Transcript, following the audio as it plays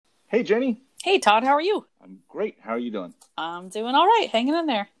Hey, Jenny. Hey, Todd, how are you? I'm great. How are you doing? I'm doing all right, hanging in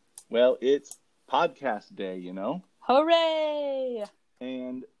there. Well, it's podcast day, you know. Hooray!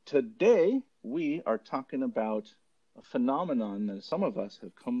 And today we are talking about a phenomenon that some of us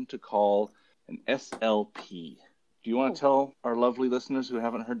have come to call an SLP. Do you want to tell our lovely listeners who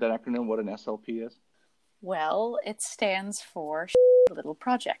haven't heard that acronym what an SLP is? Well, it stands for Little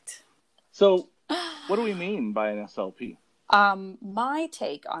Project. So, what do we mean by an SLP? My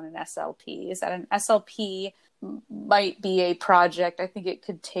take on an SLP is that an SLP might be a project. I think it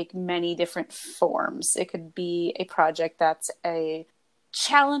could take many different forms. It could be a project that's a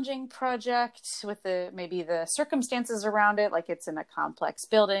challenging project with maybe the circumstances around it, like it's in a complex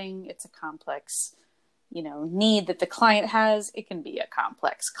building, it's a complex, need that the client has. It can be a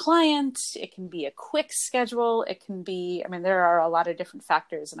complex client. It can be a quick schedule. It can be, there are a lot of different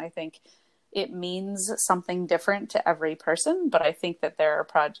factors, and I think it means something different to every person. But I think that there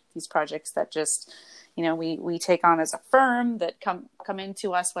are these projects that just, we take on as a firm that come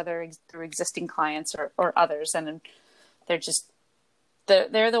into us, whether through existing clients or others. And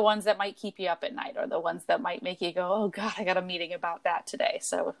they're the ones that might keep you up at night, or the ones that might make you go, oh God, I got a meeting about that today.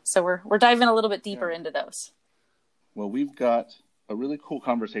 So we're diving a little bit deeper into those. Well, we've got a really cool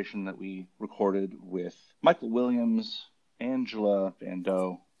conversation that we recorded with Michael Williams, Angela Van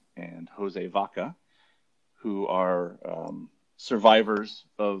Doe, and Jose Vaca, who are survivors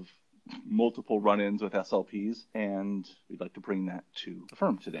of multiple run-ins with SLPs, and we'd like to bring that to the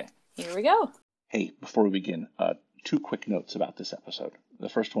firm today. Here we go. Hey, before we begin, two quick notes about this episode. The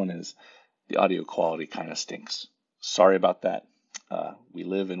first one is the audio quality kind of stinks. Sorry about that. We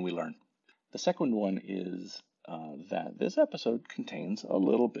live and we learn. The second one is that this episode contains a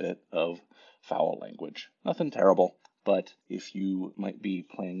little bit of foul language. Nothing terrible. But if you might be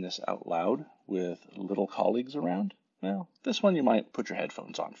playing this out loud with little colleagues around, well, this one you might put your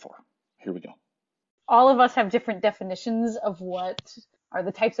headphones on for. Here we go. All of us have different definitions of what are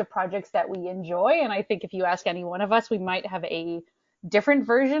the types of projects that we enjoy. And I think if you ask any one of us, we might have a different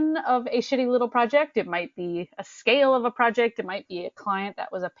version of a shitty little project. It might be a scale of a project. It might be a client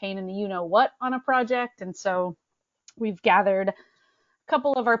that was a pain in the you-know-what on a project. And so we've gathered a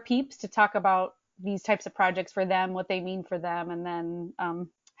couple of our peeps to talk about these types of projects for them, what they mean for them, and then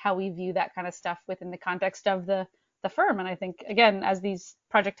how we view that kind of stuff within the context of the firm. And I think, again, as these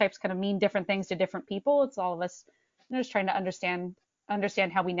project types kind of mean different things to different people, it's all of us just trying to understand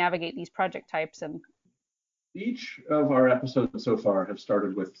how we navigate these project types. And each of our episodes so far have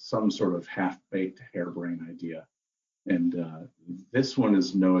started with some sort of half-baked harebrained idea. And this one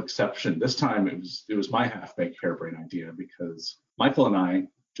is no exception. This time it was my half-baked harebrained idea, because Michael and I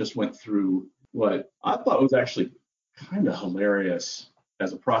just went through what I thought was actually kind of hilarious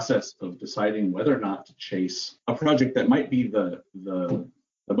as a process of deciding whether or not to chase a project that might be the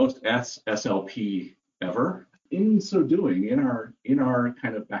most SLP ever. In so doing, in our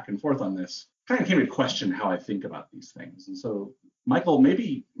kind of back and forth on this, kind of came to question how I think about these things. And so, Michael,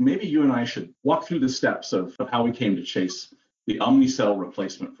 maybe you and I should walk through the steps of how we came to chase the Omnicell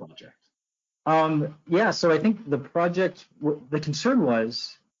replacement project. So I think the concern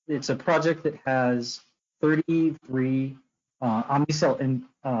was, it's a project that has 33 Omnicell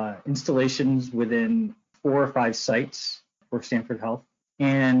installations within 4 or 5 sites for Stanford Health.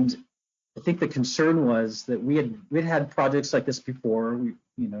 And I think the concern was that we'd had projects like this before. We,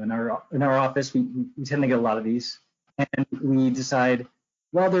 in our office, we tend to get a lot of these, and we decide,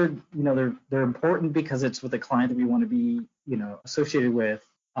 well, they're important because it's with a client that we want to be, associated with.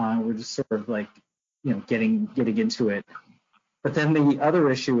 We're just sort of like, getting into it. But then the other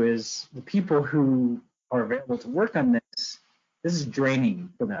issue is the people who are available to work on this is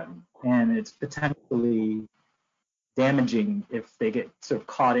draining for them, and it's potentially damaging if they get sort of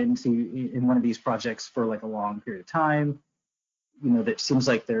caught in one of these projects for like a long period of time. That seems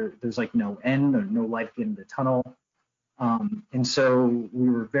like there's like no end or no light at the end of the tunnel. And so we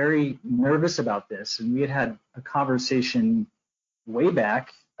were very nervous about this, and we had a conversation way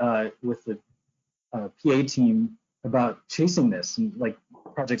back with the PA team about chasing this, and like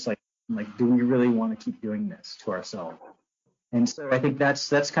projects like do we really want to keep doing this to ourselves? And so I think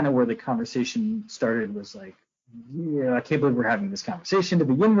that's kind of where the conversation started, was like, I can't believe we're having this conversation to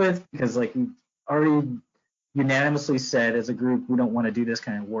begin with, because like we already unanimously said as a group we don't want to do this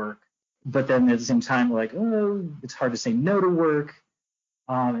kind of work. But then at the same time, we're like, oh, it's hard to say no to work,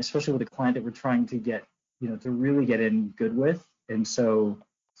 especially with a client that we're trying to get, to really get in good with. And so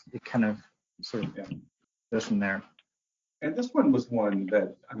it kind of sort of goes from there. And this one was one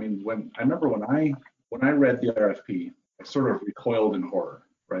that, when I read the RFP, I sort of recoiled in horror,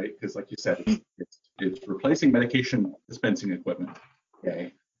 right? Because like you said, it's replacing medication dispensing equipment.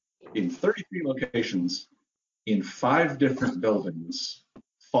 Okay. in 33 locations in 5 different buildings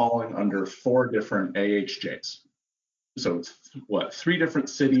falling under 4 different AHJs. So it's 3 different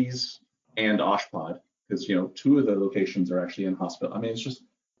cities and Oshpod, because 2 of the locations are actually in hospital. I mean, it's just,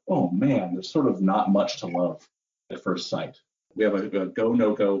 oh man, there's sort of not much to love at first sight. We have a go,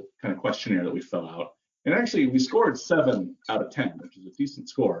 no go kind of questionnaire that we fill out. And actually we scored 7 out of 10, which is a decent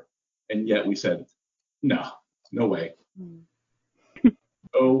score. And yet we said, no way.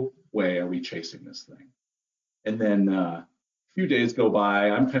 No way are we chasing this thing. And then a few days go by,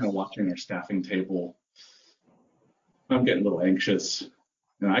 I'm kind of watching our staffing table. I'm getting a little anxious.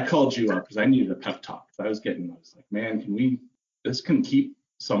 And I called you up because I needed a pep talk. I was like, man, this can keep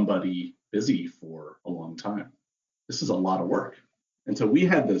somebody busy for a long time. This is a lot of work. And so we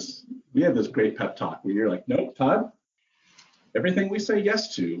had this great pep talk where you're like, nope, Todd, everything we say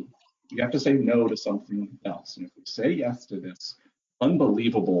yes to, you have to say no to something else. And if we say yes to this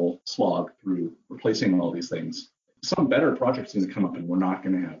unbelievable slog through replacing all these things, some better projects need to come up and we're not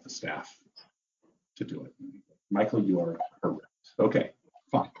going to have the staff to do it. Michael, you are correct. Okay,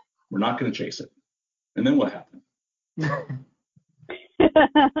 fine. We're not going to chase it. And then what happened?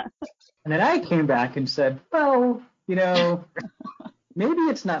 And then I came back and said, well, maybe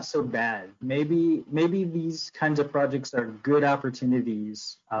it's not so bad. Maybe these kinds of projects are good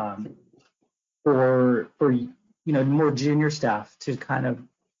opportunities for more junior staff to kind of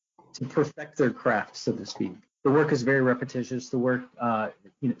to perfect their craft, so to speak. The work is very repetitious. The work,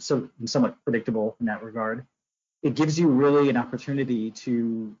 so somewhat predictable in that regard. It gives you really an opportunity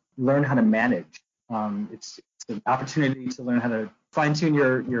to learn how to manage. It's an opportunity to learn how to fine-tune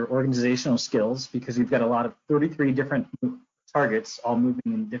your organizational skills, because you've got a lot of 33 different targets all moving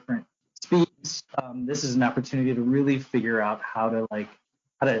in different speeds. This is an opportunity to really figure out how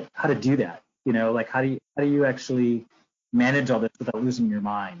to do that. How do you actually manage all this without losing your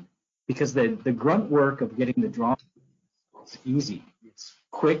mind? Because the grunt work of getting the drawing is easy. It's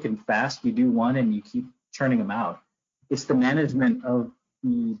quick and fast. You do one and you keep churning them out. It's the management of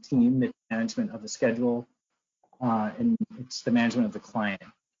the team, the management of the schedule, and it's the management of the client.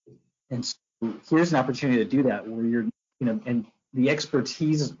 And so here's an opportunity to do that where you're, and the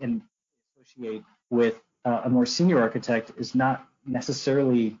expertise and associate with a more senior architect is not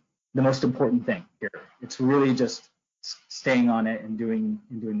necessarily the most important thing here. It's really just staying on it and doing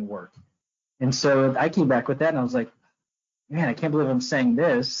the work. And so I came back with that and I was like, man, I can't believe I'm saying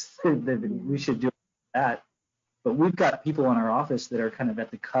this, that we should do that. But we've got people in our office that are kind of at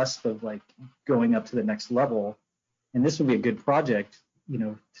the cusp of like going up to the next level. And this would be a good project,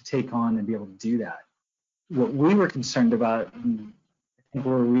 to take on and be able to do that. What we were concerned about, and I think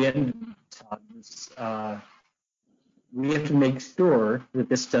where we ended up, was we have to make sure that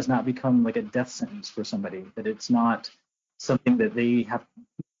this does not become like a death sentence for somebody, that it's not something that they have,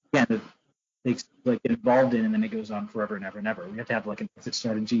 again, that they like get involved in and then it goes on forever and ever and ever. We have to have like an exit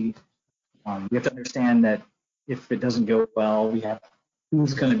strategy. We have to understand that if it doesn't go well, we have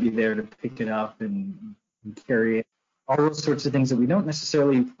who's going to be there to pick it up and carry it. All those sorts of things that we don't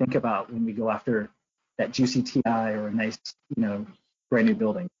necessarily think about when we go after that juicy TI or a nice, brand new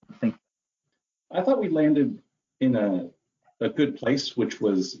building. I thought we landed in a good place, which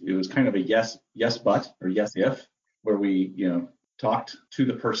was, it was kind of a yes but, or yes if, where we, talked to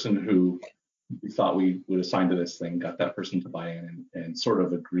the person who we thought we would assign to this thing, got that person to buy in and sort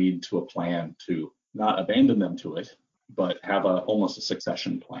of agreed to a plan to not abandon them to it, but have almost a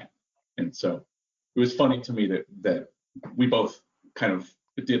succession plan. And so it was funny to me that we both kind of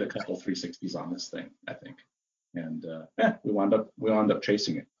did a couple 360s on this thing, I think. And we wound up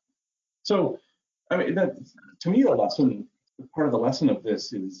chasing it. So, I mean, that, to me, part of the lesson of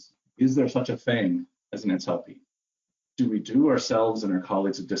this is there such a thing as an SLP? Do we do ourselves and our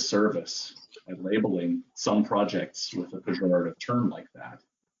colleagues a disservice by labeling some projects with a pejorative term like that?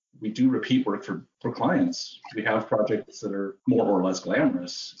 We do repeat work for clients. We have projects that are more or less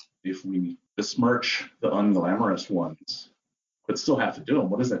glamorous. If we besmirch the unglamorous ones, but still have to do them,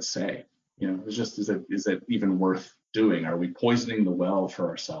 what does that say? It's just, is it even worth doing? Are we poisoning the well for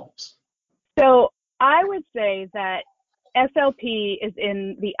ourselves? So I would say that SLP is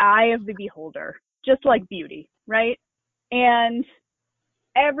in the eye of the beholder, just like beauty, right? And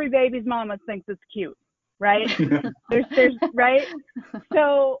every baby's mama thinks it's cute, right? there's right?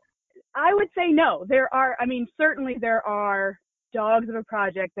 So I would say no. Certainly there are dogs of a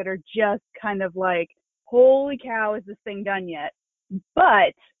project that are just kind of like, holy cow, is this thing done yet?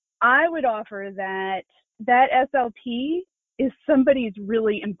 But I would offer that SLP is somebody's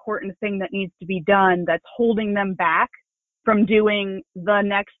really important thing that needs to be done that's holding them back from doing the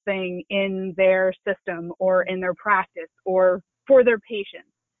next thing in their system or in their practice or for their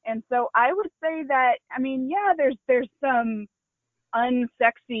patients. And so I would say that, I mean, yeah, there's some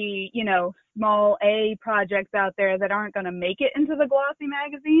unsexy, small A projects out there that aren't going to make it into the glossy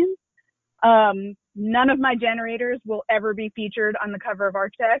magazines. None of my generators will ever be featured on the cover of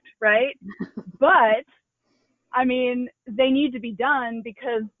Architect, right? But I mean, they need to be done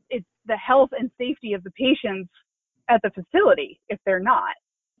because it's the health and safety of the patients at the facility. If they're not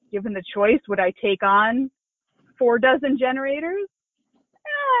given the choice, would I take on 4 dozen generators?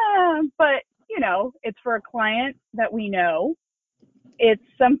 But it's for a client that we know. It's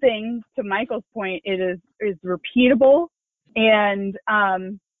something, to Michael's point, it is repeatable, and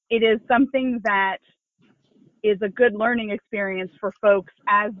it is something that is a good learning experience for folks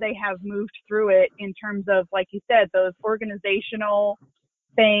as they have moved through it in terms of, like you said, those organizational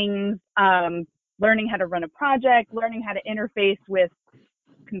things, learning how to run a project, learning how to interface with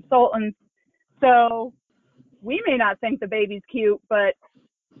consultants. So we may not think the baby's cute, but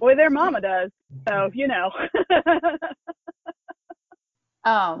boy, their mama does. So,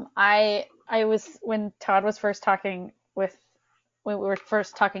 I was, when Todd was first talking when we were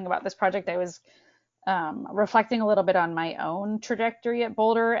first talking about this project, I was reflecting a little bit on my own trajectory at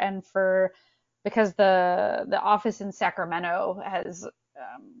Boulder, and because the office in Sacramento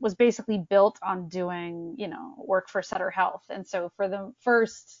was basically built on doing work for Sutter Health, and so for the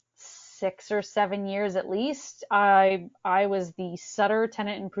first 6 or 7 years at least, I was the Sutter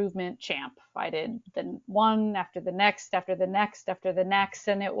tenant improvement champ. I did the one after the next after the next after the next,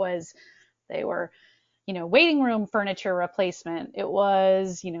 and they were waiting room furniture replacement. It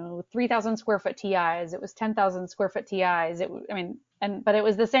was 3,000 square foot TIs. It was 10,000 square foot TIs. But it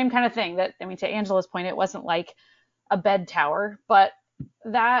was the same kind of thing. To Angela's point, it wasn't like a bed tower, but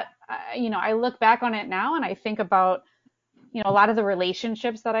that I look back on it now and I think about a lot of the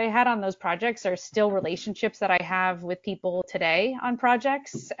relationships that I had on those projects are still relationships that I have with people today on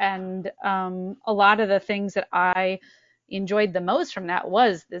projects. And a lot of the things that I enjoyed the most from that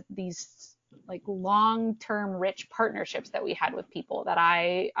was these like long-term rich partnerships that we had with people that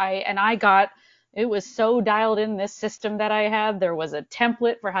I got. It was so dialed in, this system that I had. There was a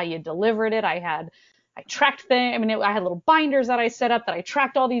template for how you delivered it. I tracked things. I had little binders that I set up that I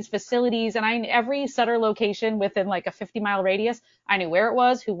tracked all these facilities, and every Sutter location within like a 50-mile radius, I knew where it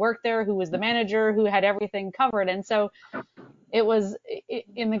was, who worked there, who was the manager, who had everything covered. And so it was,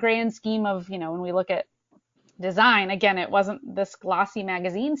 in the grand scheme of, when we look at design, again, it wasn't this glossy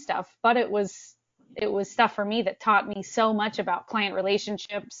magazine stuff, but it was stuff for me that taught me so much about client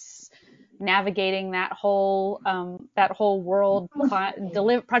relationships, navigating that whole world,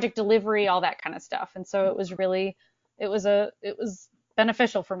 project delivery, all that kind of stuff. And so it was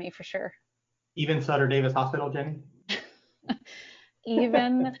beneficial for me for sure. Even Sutter Davis Hospital, Jenny?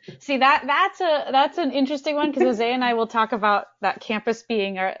 Even see that's an interesting one, because Jose and I will talk about that campus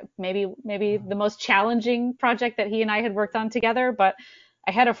being maybe the most challenging project that he and I had worked on together. But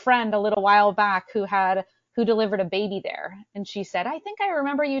I had a friend a little while back who delivered a baby there, and she said, I think I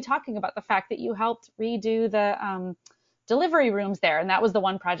remember you talking about the fact that you helped redo the delivery rooms there, and that was the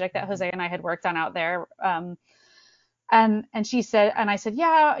one project that Jose and I had worked on out there. And she said, and I said,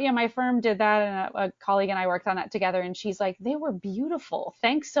 yeah, my firm did that, and a colleague and I worked on that together. And she's like, they were beautiful.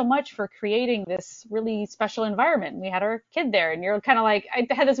 Thanks so much for creating this really special environment. We had our kid there, and you're kind of like, I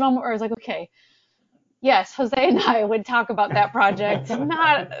had this moment where I was like, okay, yes, Jose and I would talk about that project as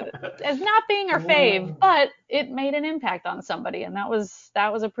not being our fave, but it made an impact on somebody, and that was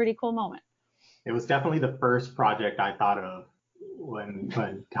a pretty cool moment. It was definitely the first project I thought of when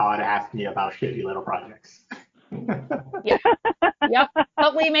Todd asked me about shitty little projects. Yeah. Yep.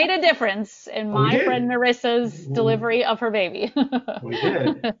 But we made a difference in my friend Marissa's delivery of her baby. We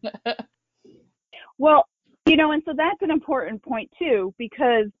did. Well, and so that's an important point too,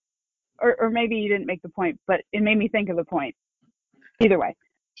 because, or maybe you didn't make the point, but it made me think of the point. Either way,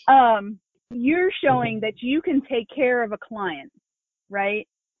 you're showing that you can take care of a client, right?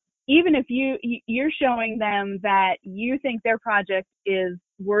 Even if you're showing them that you think their project is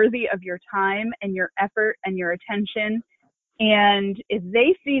worthy of your time and your effort and your attention. And if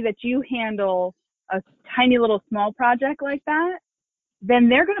they see that you handle a tiny little small project like that, then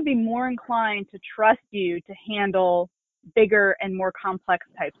they're going to be more inclined to trust you to handle bigger and more complex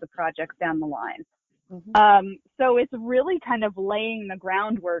types of projects down the line. Mm-hmm. So it's really kind of laying the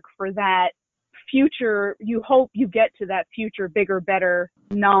groundwork for that future. You hope you get to that future bigger, better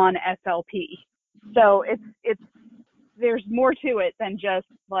non-SLP. So it's there's more to it than just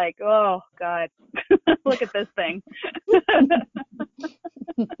like, oh God, look at this thing.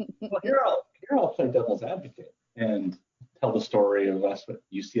 Well, here I'll play devil's advocate and tell the story of us at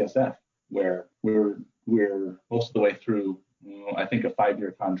UCSF, where we're most of the way through I think a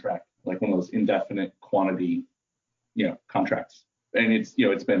 5-year contract, like one of those indefinite quantity, contracts. And it's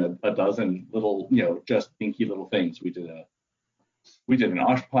been a dozen little, just dinky little things. We did an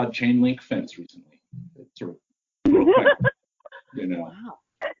Oshpod chain link fence recently. It's sort of broke my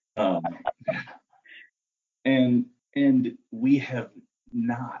Wow. and we have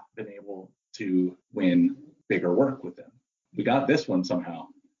not been able to win bigger work with them. We got this one somehow,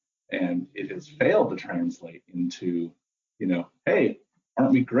 and it has failed to translate into, hey,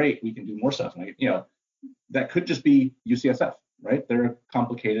 aren't we great? We can do more stuff. And that could just be UCSF, right? They're a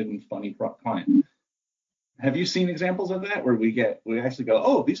complicated and funny client. Have you seen examples of that where we actually go,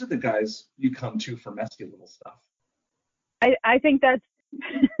 oh, these are the guys you come to for messy little stuff? I think that's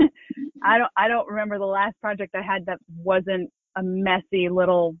I don't remember the last project I had that wasn't a messy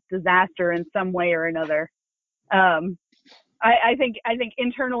little disaster in some way or another. I think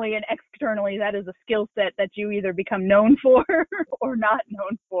internally and externally that is a skill set that you either become known for or not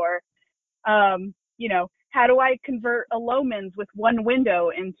known for. How do I convert a Lohman's with one window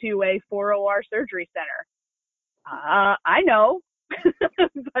into a 4 OR surgery center? I know,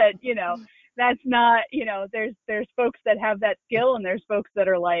 but that's not, there's folks that have that skill, and there's folks that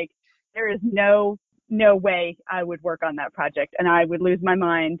are like, there is no way I would work on that project, and I would lose my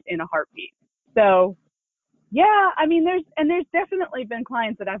mind in a heartbeat. So yeah, I mean, there's definitely been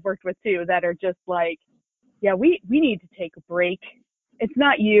clients that I've worked with too that are just like, yeah, we need to take a break. It's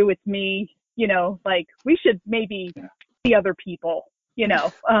not you, it's me. Like we should maybe see other people.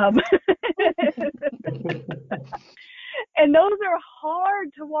 And those are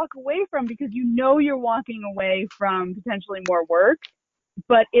hard to walk away from because you're walking away from potentially more work,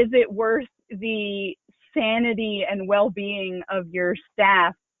 but is it worth the sanity and well-being of your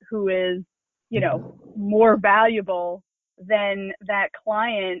staff who is, more valuable than that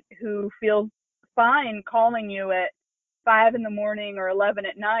client who feels fine calling you at 5 a.m. or 11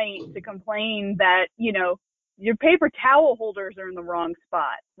 at night to complain that, your paper towel holders are in the wrong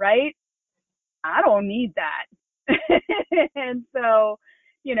spot, right? I don't need that. And so,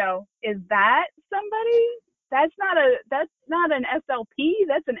 is that somebody? That's not an SLP,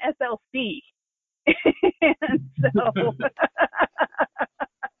 that's an SLC. And so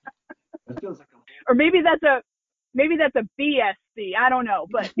That feels like or maybe that's a BSC. I don't know,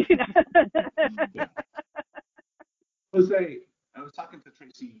 but Jose, I was talking to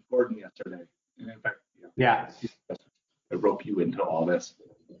Tracy Gordon yesterday, and in fact, I rope you into all this.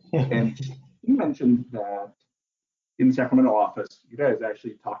 And you mentioned that in the Sacramento office, you guys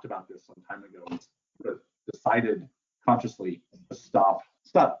actually talked about this some time ago and sort of decided consciously to stop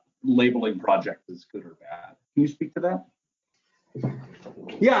labeling projects as good or bad. Can you speak to that?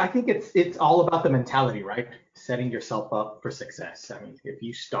 Yeah, I think it's all about the mentality, right? Setting yourself up for success. I mean, if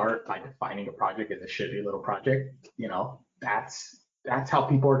you start by defining a project as a shitty little project, that's how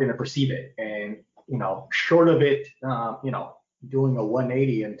people are going to perceive it. And short of it, doing a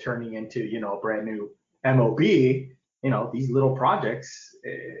 180 and turning into a brand new MOB, these little projects,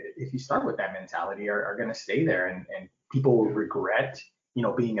 if you start with that mentality, are going to stay there, and people will regret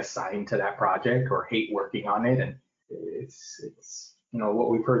being assigned to that project or hate working on it. And it's what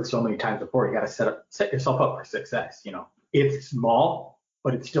we've heard so many times before. You got to set yourself up for success. It's small,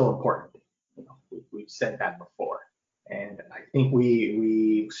 but it's still important. We've said that before, and I think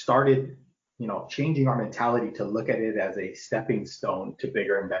we started changing our mentality to look at it as a stepping stone to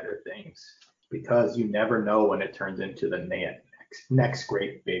bigger and better things, because you never know when it turns into the next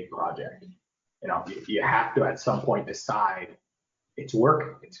great big project. You have to at some point decide it's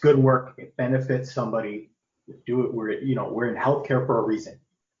work, it's good work, it benefits somebody. Do it. We're in healthcare for a reason. At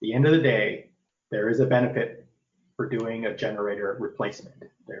the end of the day, there is a benefit for doing a generator replacement.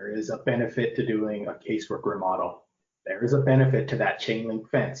 There is a benefit to doing a casework remodel. There is a benefit to that chain link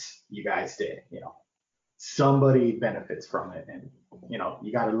fence you guys did. Somebody benefits from it, and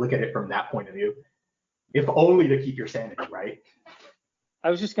you got to look at it from that point of view, if only to keep your sanity, right? I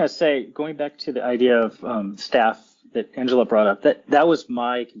was just going to say, going back to the idea of staff that Angela brought up, that was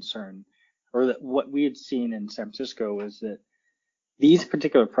my concern, or that what we had seen in San Francisco was that these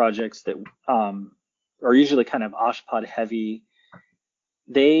particular projects that are usually kind of OSHPD heavy,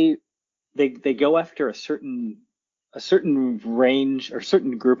 they go after a certain range or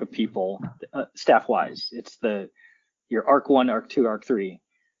certain group of people, staff wise. It's your ARC 1, ARC 2, ARC 3.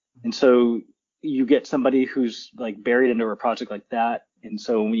 And so you get somebody who's like buried into a project like that. And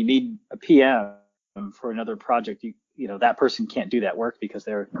so when you need a PM for another project, that person can't do that work because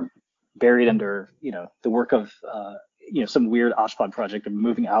they're buried under, the work of, some weird OSHPD project of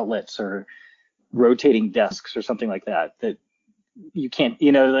moving outlets or rotating desks or something like that you can't,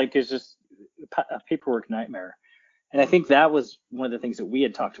 it's just a paperwork nightmare. And I think that was one of the things that we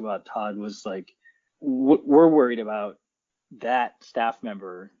had talked about, Todd, was like, we're worried about that staff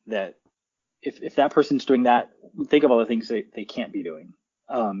member, that if that person's doing that, think of all the things they can't be doing.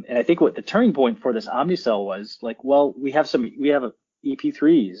 And I think what the turning point for this Omnicell was like, well, we have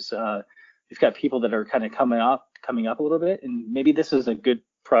EP3s. We've got people that are kind of coming up a little bit, and maybe this is a good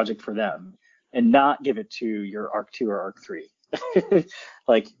project for them, and not give it to your ARC2 or ARC3.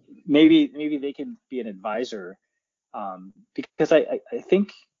 Like maybe they can be an advisor, because I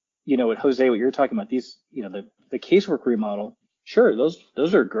think, what Jose, what you're talking about, these, the casework remodel, sure,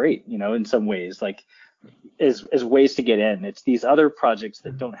 those are great, in some ways, like as ways to get in. It's these other projects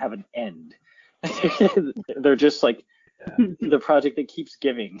that don't have an end. They're just like the project that keeps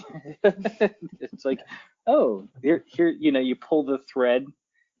giving. It's like, oh, here, you pull the thread,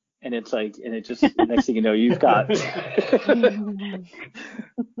 and it's like, and it just, next thing you know, you've got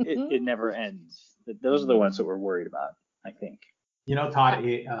it never ends. Those are the ones that we're worried about, I think. Todd,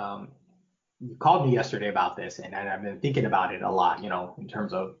 you called me yesterday about this, and I've been thinking about it a lot, in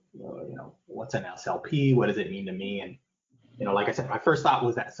terms of, what's an SLP? What does it mean to me? And, like I said, my first thought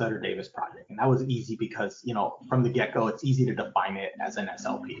was that Sutter Davis project. And that was easy because, from the get-go, it's easy to define it as an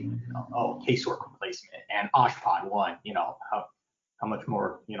SLP. Casework replacement and OshPod 1, how much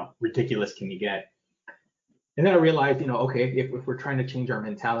more, ridiculous can you get? And then I realized, okay, if we're trying to change our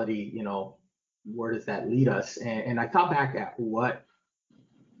mentality, where does that lead us? And I thought back at what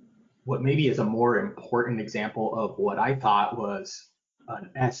maybe is a more important example of what I thought was an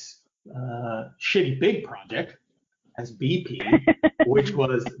shitty big project, SBP, which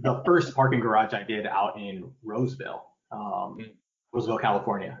was the first parking garage I did out in Roseville,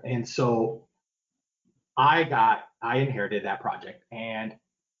 California. And so I inherited that project, and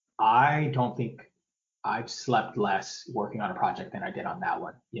I don't think I've slept less working on a project than I did on that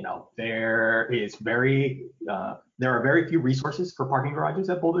one. There are very few resources for parking garages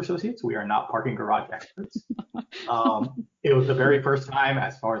at Boulder Associates. We are not parking garage experts. It was the very first time,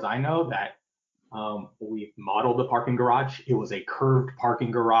 as far as I know, that we modeled the parking garage. It was a curved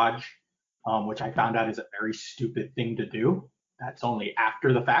parking garage, which I found out is a very stupid thing to do. That's only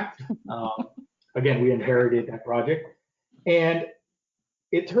after the fact. Again, we inherited that project. And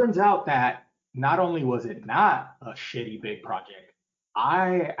it turns out that not only was it not a shitty big project,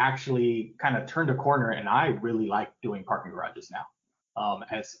 I actually kind of turned a corner, and I really like doing parking garages now,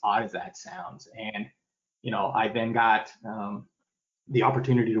 as odd as that sounds. And, I then got the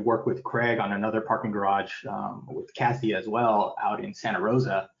opportunity to work with Craig on another parking garage, with Cassie as well, out in Santa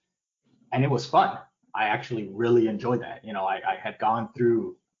Rosa. And it was fun. I actually really enjoyed that. I had gone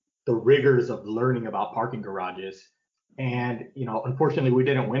through the rigors of learning about parking garages. And, unfortunately, we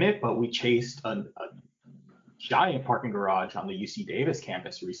didn't win it, but we chased a giant parking garage on the UC Davis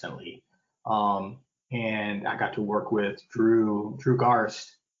campus recently. And I got to work with Drew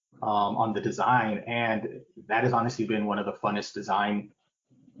Garst on the design. And that has honestly been one of the funnest design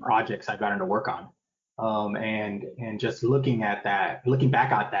projects I've gotten to work on. And just looking back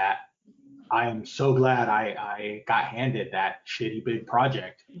at that, I am so glad I got handed that shitty big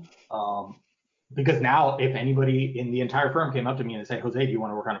project. Because now, if anybody in the entire firm came up to me and said, Jose, do you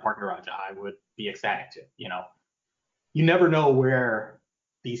want to work on a parking garage? I would be ecstatic to. You never know where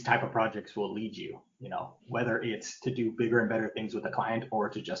these type of projects will lead you, whether it's to do bigger and better things with a client or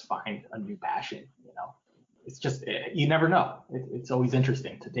to just find a new passion. It's just, you never know. It's always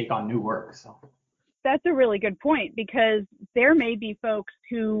interesting to take on new work. So that's a really good point, because there may be folks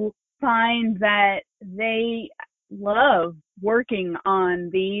who find that they love working on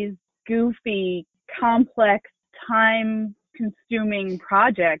these goofy, complex, time-consuming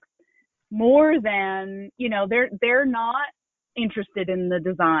projects more than, they're not interested in the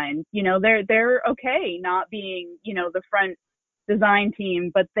design. They're okay not being, the front design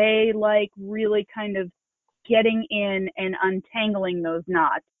team, but they like really kind of getting in and untangling those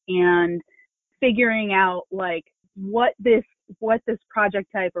knots and figuring out like what this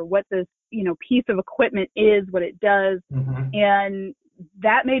project type or what this, piece of equipment is, what it does. mm-hmm. And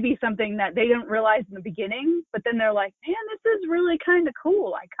that may be something that they don't realize in the beginning, but then they're like, man, this is really kind of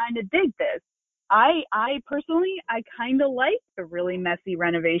cool. I kind of dig this. I personally kind of like the really messy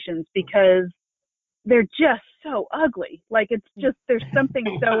renovations because they're just so ugly. Like, it's just, there's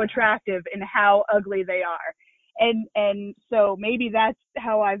something so attractive in how ugly they are. And so maybe that's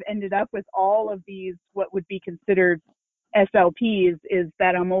how I've ended up with all of these, what would be considered SLPs, is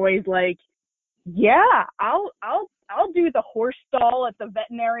that I'm always like, yeah, I'll do the horse stall at the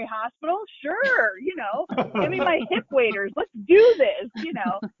veterinary hospital. Sure. Give me my hip waders. Let's do this,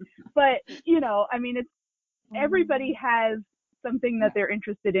 but, I mean, it's, everybody has something that they're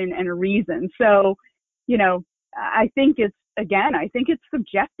interested in and a reason. So, I think it's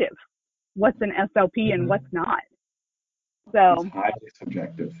subjective what's an SLP and what's not. So it's highly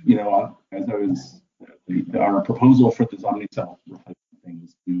subjective. You know, as I was, our proposal for this Omnicell thing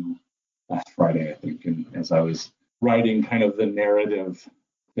was due last Friday, I think, and as I was writing kind of the narrative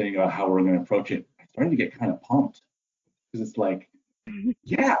thing about how we're going to approach it, I started to get kind of pumped because it's like,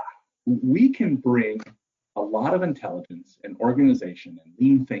 yeah, we can bring a lot of intelligence and organization and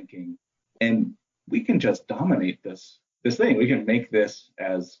lean thinking, and we can just dominate this thing. We can make this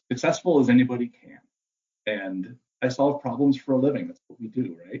as successful as anybody can. And I solve problems for a living. That's what we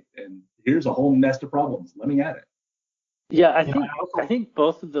do, right? And here's a whole nest of problems. Let me at it. Yeah, I think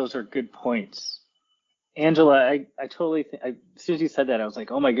both of those are good points. Angela, I totally as soon as you said that, I was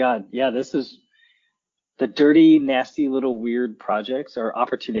like, oh my God, yeah, this is the dirty, nasty little weird projects are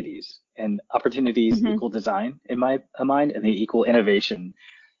opportunities, and opportunities equal design in my mind, and they equal innovation.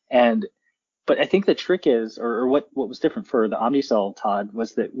 But I think the trick is, or what was different for the Omnicell, Todd,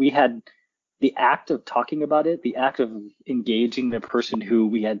 was that we had the act of talking about it, the act of engaging the person who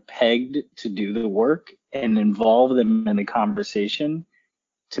we had pegged to do the work and involve them in the conversation,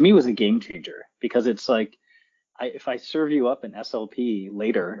 to me was a game changer, because it's like, if I serve you up an SLP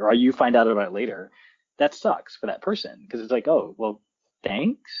later, or you find out about it later, that sucks for that person, because it's like, oh, well,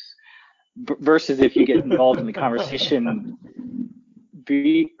 thanks. Versus if you get involved in the conversation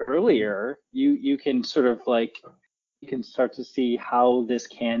earlier, you can sort of like, you can start to see how this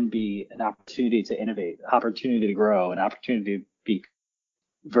can be an opportunity to innovate, opportunity to grow, an opportunity to be,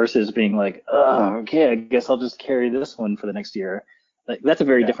 versus being like, oh, okay, I guess I'll just carry this one for the next year. Like, that's a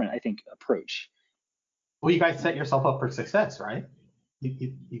very different, I think, approach. Well, you guys set yourself up for success, right?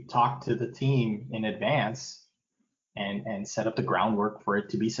 You talk to the team in advance and set up the groundwork for it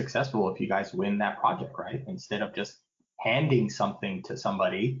to be successful if you guys win that project, right? Instead of just handing something to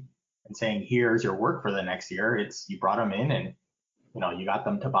somebody and saying, here's your work for the next year. It's, you brought them in and, you know, you got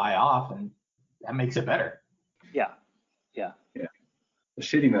them to buy off, and that makes it better. Yeah. The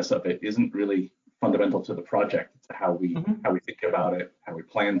shittiness of it isn't really fundamental to the project. It's how we think about it, how we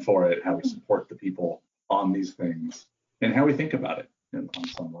plan for it, how we support the people on these things, and how we think about it on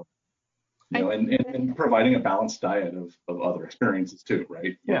some level. You know, and providing a balanced diet of other experiences too,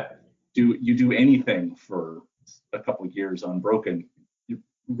 right? Yeah. Do you do anything for a couple of years unbroken, you're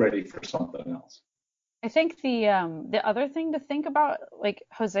ready for something else. I think the other thing to think about, like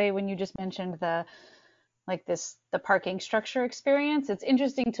Jose, when you just mentioned the parking structure experience, it's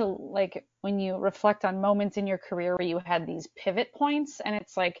interesting to, like, when you reflect on moments in your career where you had these pivot points, and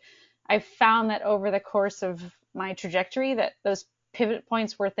it's like, I've found that over the course of my trajectory that those pivot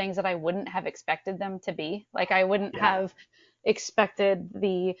points were things that I wouldn't have expected them to be. Like, I wouldn't have expected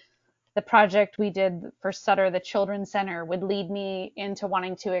the project we did for Sutter, the Children's Center, would lead me into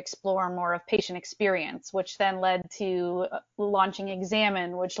wanting to explore more of patient experience, which then led to launching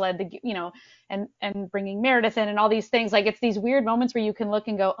Examine, which led to, you know, and bringing Meredith in and all these things. Like, it's these weird moments where you can look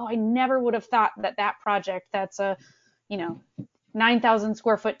and go, oh, I never would have thought that project that's a, you know, 9,000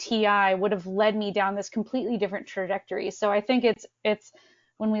 square foot TI would have led me down this completely different trajectory. So I think it's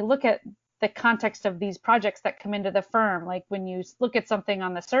when we look at the context of these projects that come into the firm, like when you look at something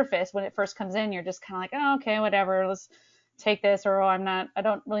on the surface, when it first comes in, you're just kind of like, oh, okay, whatever, let's take this, or, oh, I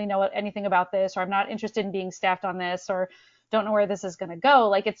don't really know anything about this, or I'm not interested in being staffed on this, or don't know where this is going to go.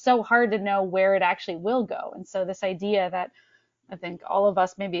 Like, it's so hard to know where it actually will go. And so this idea that I think all of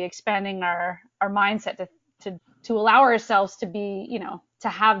us may be expanding our mindset to allow ourselves to be, you know, to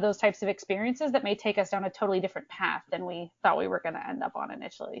have those types of experiences that may take us down a totally different path than we thought we were going to end up on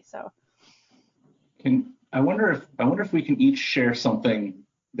initially. So I wonder if we can each share something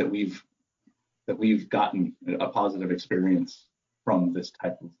that we've gotten a positive experience from this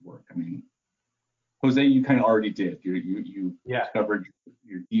type of work. I mean, Jose, you kind of already did. You discovered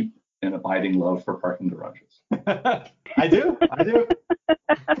your deep and abiding love for parking garages. I do.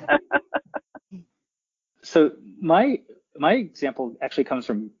 So my example actually comes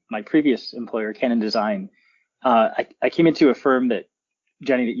from my previous employer, Canon Design. I came into a firm that,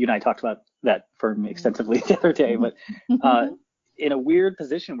 Jenny, that you and I talked about that firm extensively the other day, but in a weird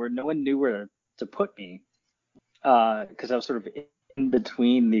position where no one knew where to put me, because I was sort of in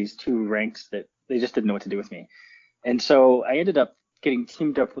between these two ranks that they just didn't know what to do with me. And so I ended up getting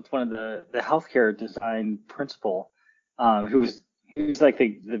teamed up with one of the healthcare design principal, who was like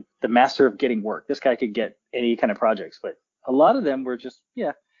the master of getting work. This guy could get any kind of projects, but a lot of them were just,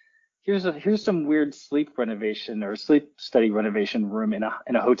 here's some weird sleep renovation or sleep study renovation room in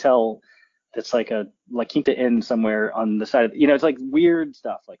a hotel that's like a La Quinta Inn somewhere on the side of, it's like weird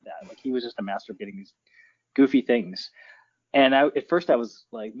stuff like that. Like, he was just a master of getting these goofy things. And at first I was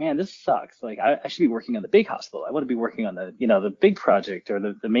like, man, this sucks. Like I should be working on the big hospital. I want to be working on the, the big project or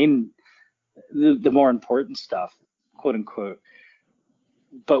the main, the more important stuff, quote unquote.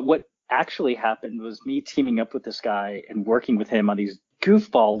 But what actually happened was me teaming up with this guy and working with him on these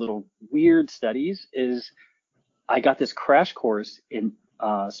goofball little weird studies is I got this crash course in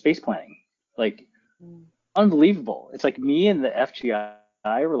space planning. Like unbelievable. It's like me and the FGI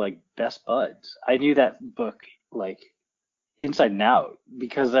were like best buds. I knew that book like inside and out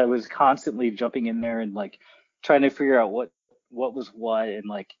because I was constantly jumping in there and like trying to figure out what was what and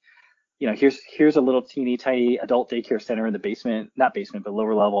like here's a little teeny tiny adult daycare center in the basement, not basement, but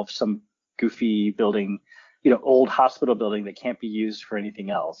lower level of some goofy building, old hospital building that can't be used for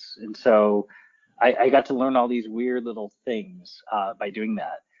anything else. And so I got to learn all these weird little things by doing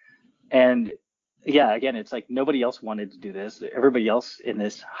that. And yeah, again, it's like nobody else wanted to do this. Everybody else in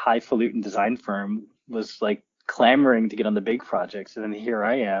this highfalutin design firm was like clamoring to get on the big projects. And then here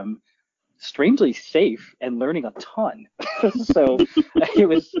I am, strangely safe and learning a ton. So it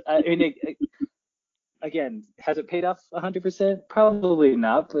was, again, has it paid off 100%? Probably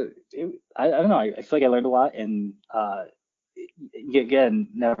not, but I don't know. I feel like I learned a lot, and again,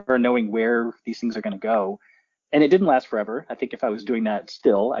 never knowing where these things are going to go. And it didn't last forever. I think if I was doing that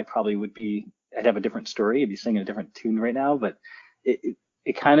still, I probably I'd have a different story. I'd be singing a different tune right now, but it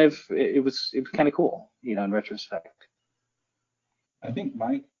was kind of cool, in retrospect. I think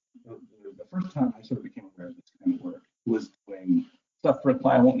the first time I sort of became aware of this kind of work was doing stuff for a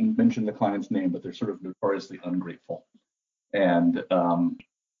client. I won't mention the client's name, but they're sort of notoriously ungrateful. And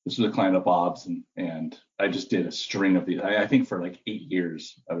this was a client of Bob's, and I just did a string of these. I think for like 8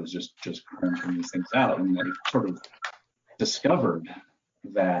 years, I was just crunching these things out, and I sort of discovered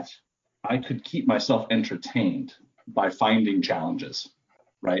that I could keep myself entertained by finding challenges,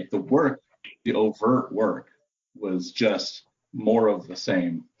 right? The overt work was just more of the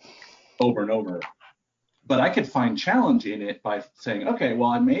same over and over. But I could find challenge in it by saying, okay, well,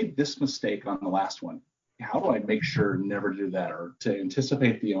 I made this mistake on the last one. How do I make sure never to do that, or to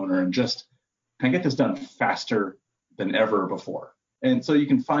anticipate the owner and just can I get this done faster than ever before? And so you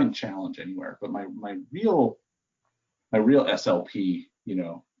can find challenge anywhere. But my real SLP,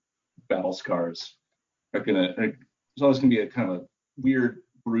 battle scars there's always gonna be a kind of a weird,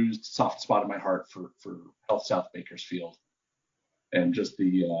 bruised, soft spot in my heart for Health South Bakersfield, and just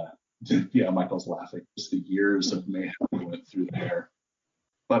the Michael's laughing, just the years of mayhem we went through there.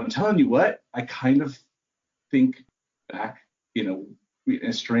 But I'm telling you what, I kind of think back, in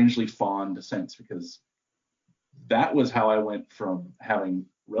a strangely fond sense, because that was how I went from having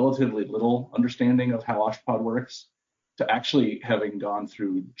relatively little understanding of how Oshpod works to actually having gone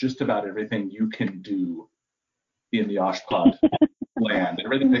through just about everything you can do in the Oshpod land,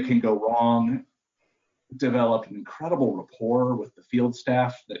 everything that can go wrong. Developed an incredible rapport with the field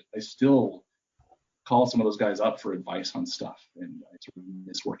staff that I still call some of those guys up for advice on stuff, and I sort of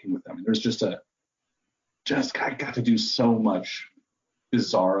miss working with them. And there's I got to do so much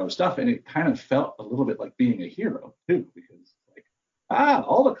bizarro stuff, and it kind of felt a little bit like being a hero too, because like,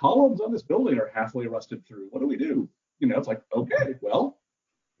 all the columns on this building are halfway rusted through. What do we do? It's like, okay, well,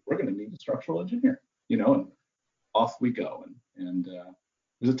 we're going to need a structural engineer, and off we go. And it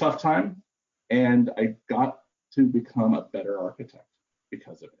was a tough time. And I got to become a better architect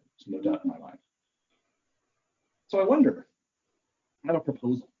because of it. There's no doubt in my mind. So I wonder, I have a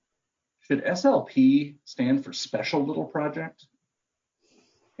proposal. Should SLP stand for Special Little Project?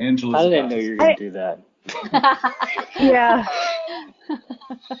 Angela's How did I know you were going to do that? Yeah.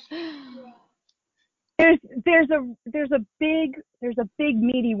 There's a big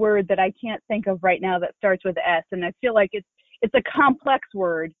meaty word that I can't think of right now that starts with S, and I feel like it's a complex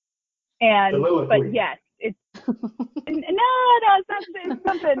word. But yes, it's no, it's not. It's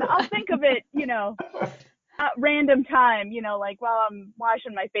something. I'll think of it, at random time, like while I'm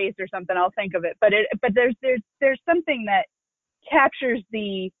washing my face or something. I'll think of it. But there's something that captures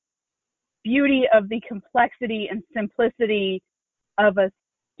the beauty of the complexity and simplicity of a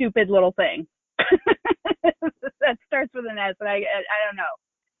stupid little thing. That starts with an S, and I don't know,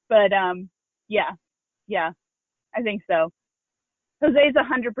 but yeah, I think so. Jose's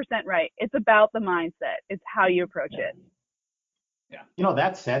 100% right. It's about the mindset. It's how you approach it. Yeah.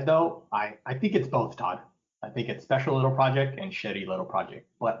 That said, though, I think it's both, Todd. I think it's Special Little Project and Shitty Little Project.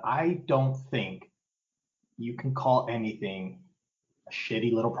 But I don't think you can call anything a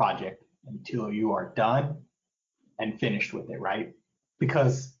shitty little project until you are done and finished with it, right?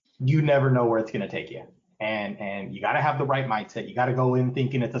 Because you never know where it's going to take you. And you got to have the right mindset. You got to go in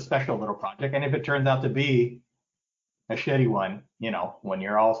thinking it's a special little project. And if it turns out to be a shitty one, when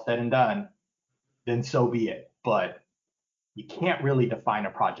you're all said and done, then so be it. But you can't really define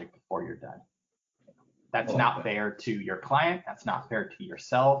a project before you're done. That's not fair to your client. That's not fair to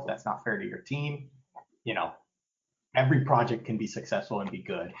yourself. That's not fair to your team. You know, every project can be successful and be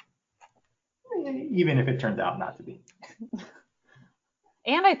good, even if it turns out not to be.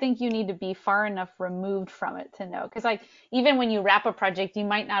 And I think you need to be far enough removed from it to know. Because like even when you wrap a project, you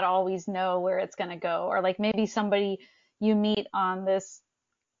might not always know where it's going to go. Or like maybe somebody you meet on this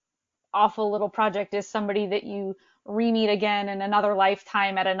awful little project is somebody that you re-meet again in another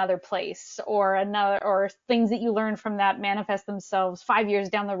lifetime at another place, or things that you learn from that manifest themselves 5 years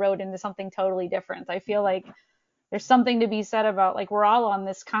down the road into something totally different. I feel like there's something to be said about like we're all on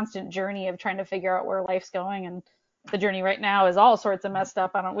this constant journey of trying to figure out where life's going, and the journey right now is all sorts of messed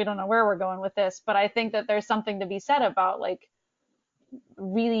up. We don't know where we're going with this, but I think that there's something to be said about like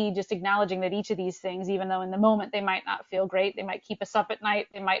really just acknowledging that each of these things, even though in the moment they might not feel great, they might keep us up at night,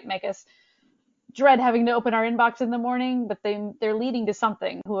 they might make us dread having to open our inbox in the morning, but they're leading to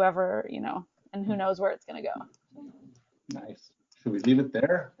something, whoever, you know, and who knows where it's going to go. Nice. Should we leave it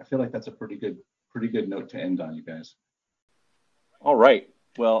there? I feel like that's a pretty good note to end on, you guys. All right.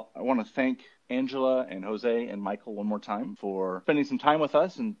 Well, I want to thank Angela and Jose and Michael one more time for spending some time with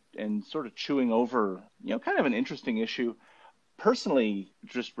us and sort of chewing over, you know, kind of an interesting issue. Personally,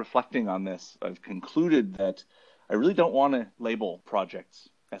 just reflecting on this, I've concluded that I really don't want to label projects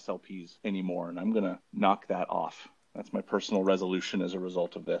SLPs anymore, and I'm going to knock that off. That's my personal resolution as a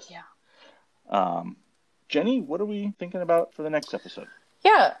result of this. Yeah. Jenny, what are we thinking about for the next episode?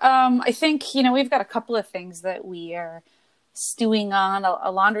 Yeah, I think, you know, we've got a couple of things that we are stewing on,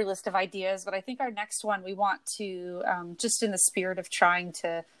 a laundry list of ideas, but I think our next one, we want to, just in the spirit of trying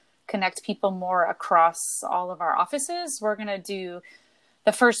to connect people more across all of our offices, we're going to do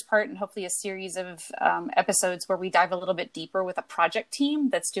the first part and hopefully a series of episodes where we dive a little bit deeper with a project team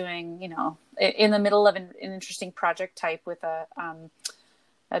that's doing, you know, in the middle of an interesting project type with a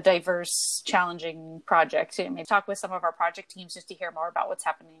diverse, challenging project. And maybe talk with some of our project teams just to hear more about what's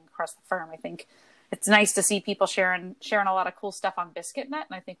happening across the firm. I think it's nice to see people sharing a lot of cool stuff on BiscuitNet,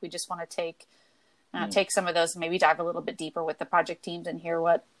 and I think we just want to take some of those and maybe dive a little bit deeper with the project teams and hear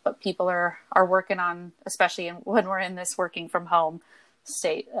what people are working on, especially when we're in this working from home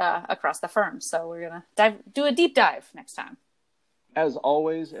state across the firm. So we're gonna do a deep dive next time. As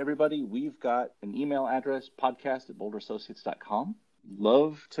always, everybody, we've got an email address, podcast@bolderassociates.com.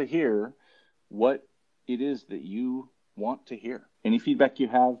 Love to hear what it is that you want to hear. Any feedback you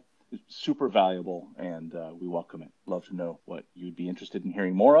have is super valuable, and we welcome it. Love to know what you'd be interested in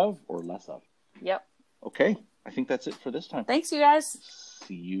hearing more of or less of. Yep. Okay, I think that's it for this time. Thanks, you guys.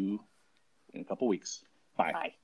 See you in a couple weeks. Bye. Bye.